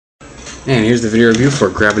And here's the video review for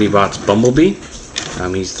Gravity Bot's Bumblebee.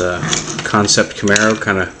 He's the concept Camaro,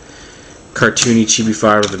 kind of cartoony,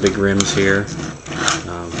 chibi-fied with the big rims here.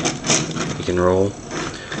 He can roll.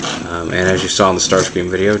 And as you saw in the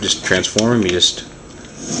Starscream video, just transform him, you just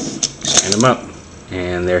stand him up.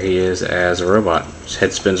 And there he is as a robot. His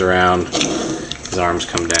head spins around, his arms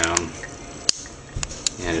come down,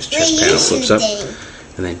 and his chest panel flips up.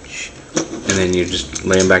 And then you just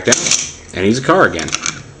lay him back down. And he's a car again.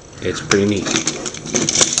 It's pretty neat.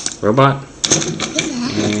 Robot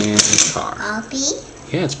and car.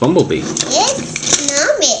 Yeah, it's Bumblebee. It's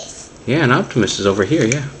Optimus. Yeah, and Optimus is over here.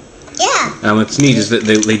 Yeah. Yeah. What's neat is that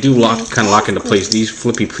they do kind of lock into place. These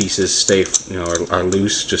flippy pieces stay, are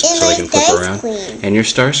loose just so they can flip around. And your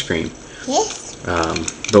Starscream. Yes.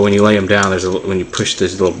 But when you lay him down, when you push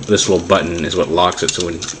this little button is what locks it. So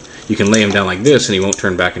when you can lay him down like this, and he won't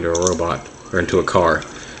turn back into a robot or into a car.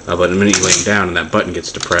 But the minute you lay him down and that button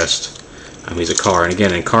gets depressed, he's a car. And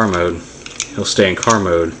again, in car mode, he'll stay in car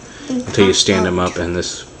mode until you stand him up and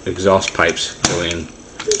this exhaust pipes go in.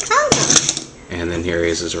 And then here he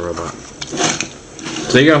is as a robot.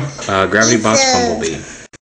 So there you go, Gravity Bot's Bumblebee.